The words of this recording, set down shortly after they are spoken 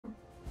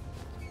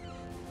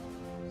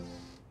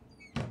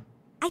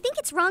I think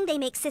it's wrong they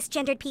make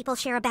cisgendered people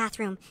share a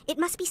bathroom. It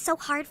must be so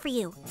hard for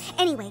you.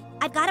 Anyway,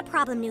 I've got a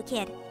problem, new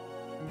kid.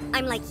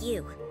 I'm like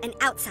you, an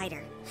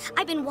outsider.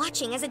 I've been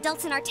watching as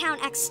adults in our town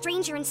act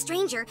stranger and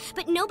stranger,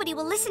 but nobody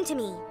will listen to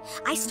me.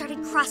 I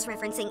started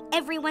cross-referencing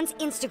everyone's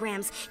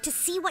Instagrams to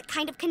see what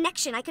kind of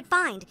connection I could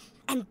find,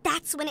 and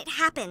that's when it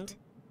happened.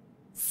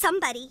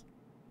 Somebody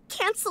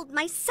canceled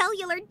my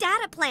cellular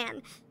data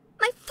plan.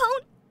 My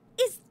phone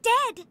is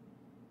dead.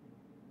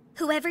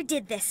 Whoever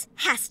did this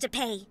has to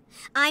pay.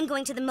 I'm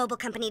going to the mobile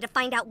company to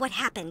find out what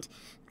happened.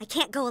 I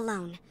can't go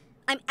alone.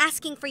 I'm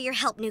asking for your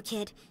help, new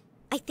kid.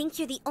 I think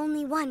you're the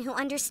only one who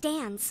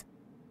understands.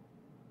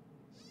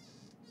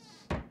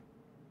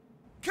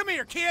 Come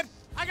here, kid.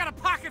 I got a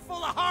pocket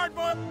full of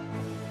hardboiled.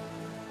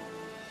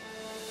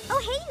 Oh,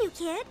 hey, new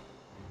kid.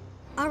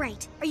 All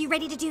right, are you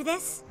ready to do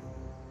this?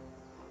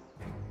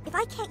 If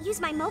I can't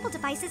use my mobile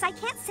devices, I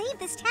can't save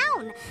this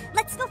town.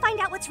 Let's go find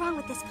out what's wrong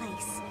with this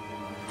place.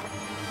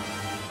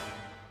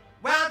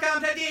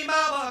 Welcome to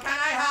D-Mobile. Can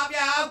I help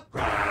you?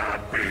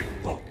 Grab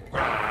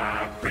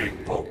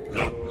people,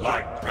 look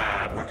like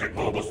grab wicked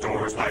mobile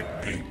stores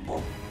like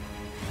people.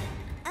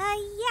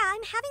 Yeah,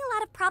 I'm having a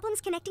lot of problems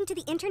connecting to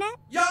the internet.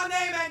 Your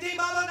name and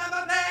D-Mobile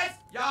number, please.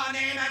 Your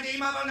name and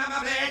D-Mobile number,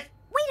 please.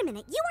 Wait a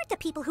minute, you weren't the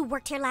people who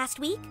worked here last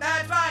week.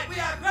 That's right. We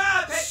are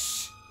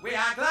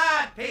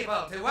glad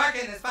people to work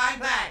in this fine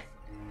place.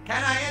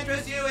 Can I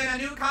interest you in a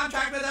new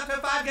contract with up to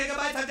 5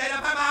 gigabytes of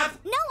data per month?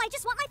 No, I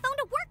just want my phone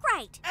to work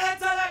right.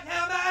 Excellent,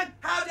 Hillman!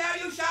 How dare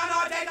you shun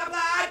our data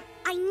plan?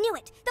 I knew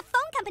it. The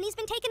phone company's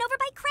been taken over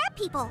by crab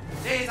people.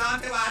 She's on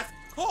to us.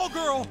 Call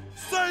girl,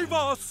 save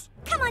us!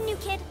 Come on, new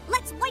kid.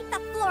 Let's wipe the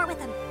floor with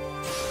them.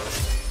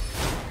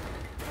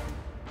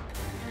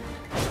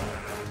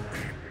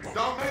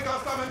 Don't make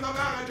us summon the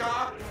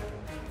manager!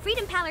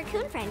 Freedom Pal or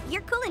Coon Friend,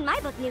 you're cool in my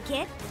book, new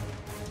kid.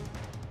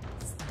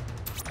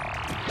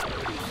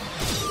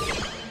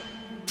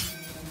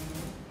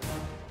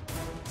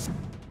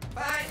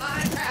 Fight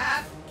like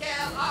crab,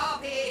 kill all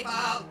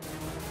people.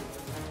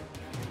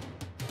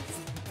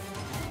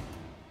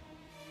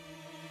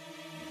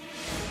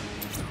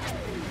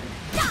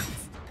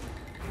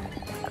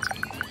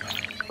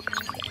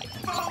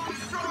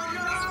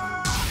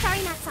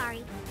 Sorry, not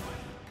sorry.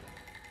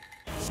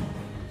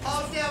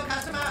 Hold still,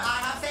 customer. I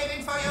have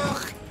savings for you.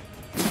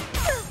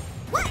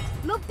 What?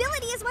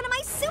 Mobility is one of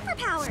my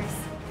superpowers.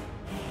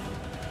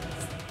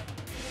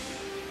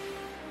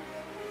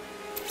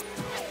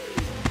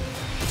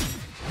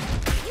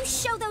 You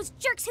show those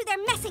jerks who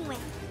they're messing with.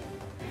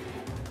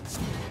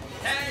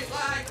 Taste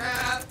like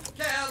crab,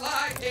 kill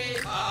like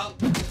people.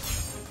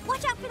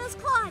 Watch out for those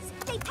claws.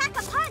 They pack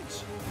a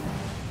punch.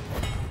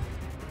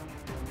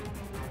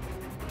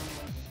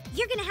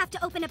 You're gonna have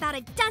to open about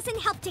a dozen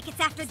help tickets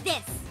after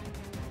this.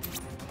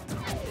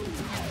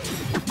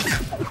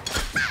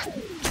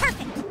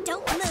 Perfect.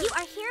 Don't move. You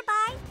are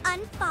hereby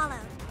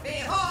unfollowed.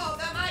 Behold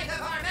the might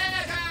of our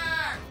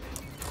manager!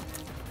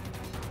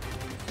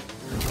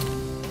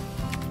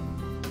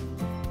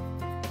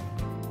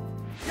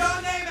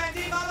 Your name and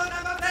D-Mobile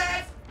number,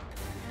 please!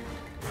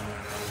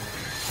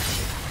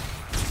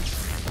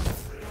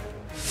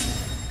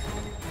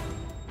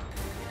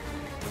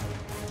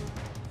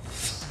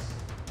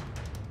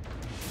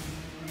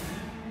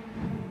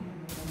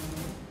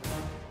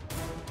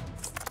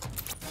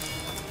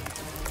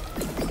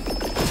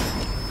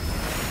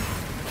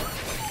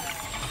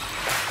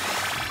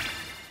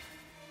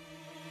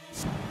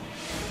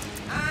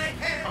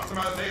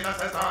 Customer data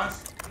assistance.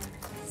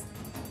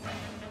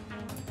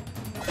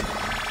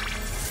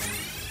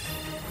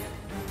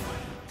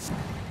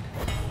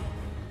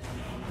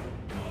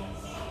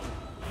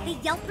 The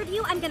Yelp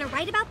review I'm gonna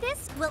write about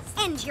this will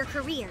end your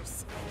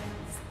careers.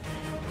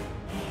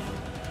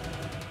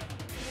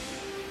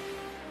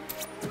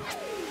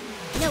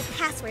 No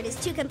password is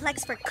too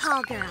complex for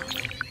call girl.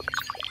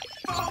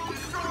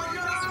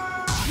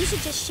 You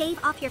should just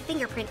shave off your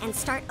fingerprint and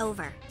start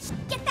over.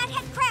 Get that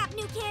head crab,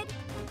 new kid!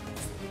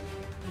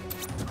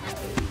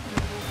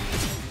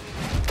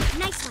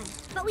 Nice one,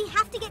 but we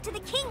have to get to the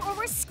king or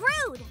we're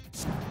screwed!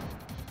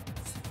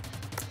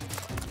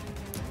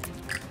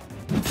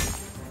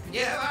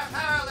 You are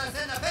powerless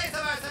in the face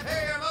of our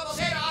superior mobile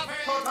data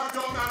offering! Contact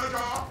your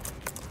manager.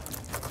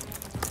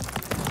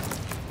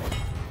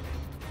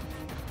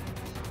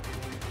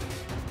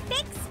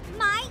 Fix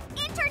my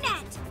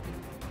internet!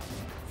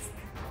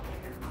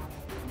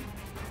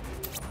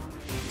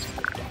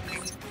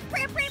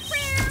 Brr, brr,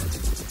 brr.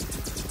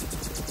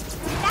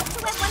 Back to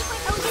Web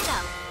 1.0 you go.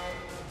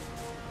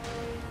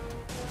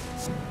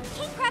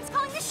 King Crab's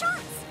calling the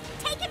shots!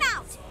 Take him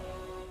out!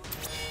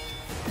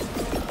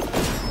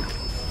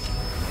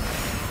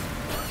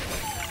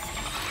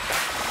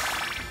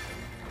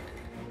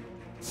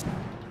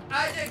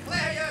 I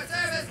declare your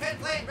service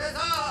complaint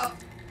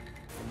resolved!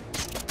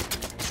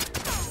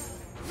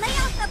 Lay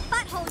off the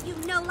butthole, you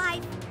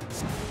no-life!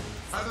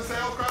 Has the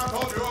sales crowd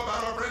told you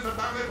about our friends and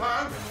family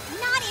plan?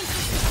 Not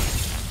interested!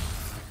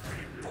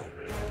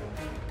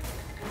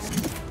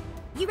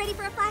 You ready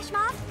for a flash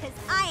mob? Because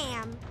I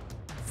am.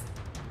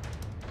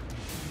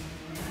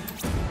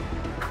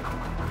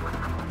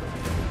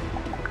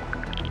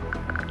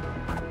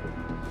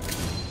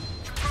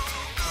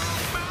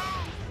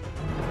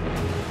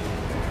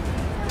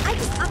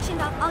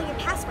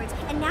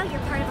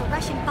 we're part of a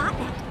Russian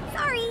botnet.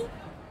 Sorry.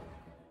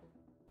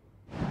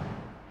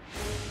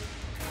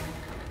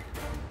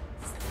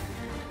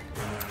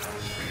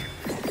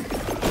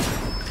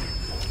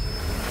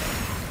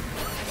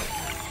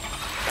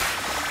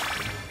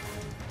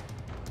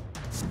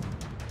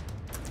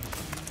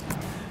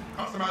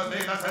 Customers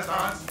need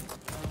assistance.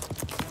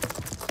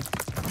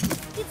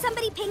 Did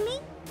somebody ping me?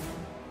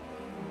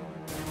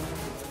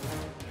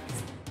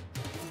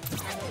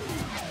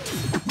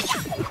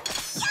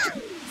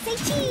 Say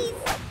cheese!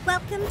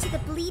 Welcome to the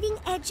bleeding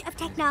edge of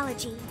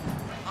technology.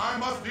 I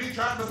must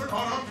dechat, Mr.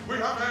 Connor. We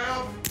have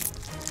help.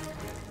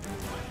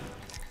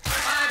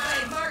 I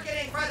blame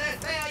marketing for this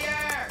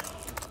failure!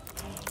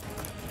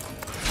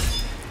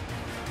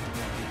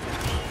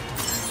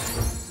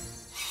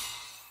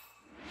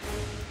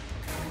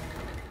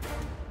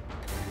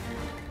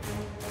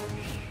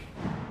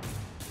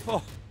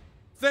 Oh,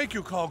 thank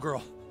you, call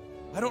girl.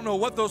 I don't know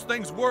what those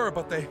things were,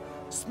 but they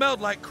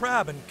smelled like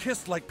crab and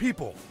kissed like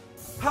people.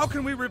 How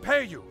can we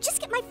repay you? Just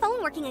get my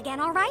phone working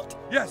again, all right?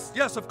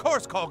 Yes, of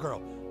course, call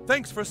girl.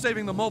 Thanks for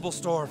saving the mobile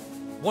store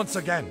once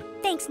again.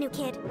 Thanks, new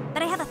kid,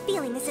 but I have a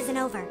feeling this isn't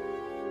over.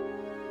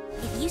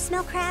 If you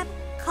smell crab,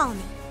 call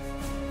me.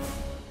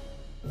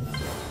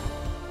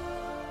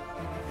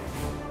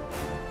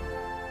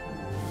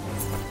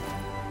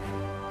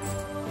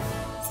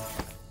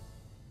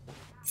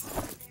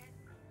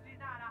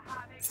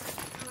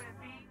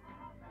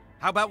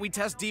 How about we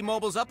test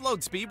D-Mobile's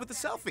upload speed with a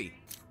selfie?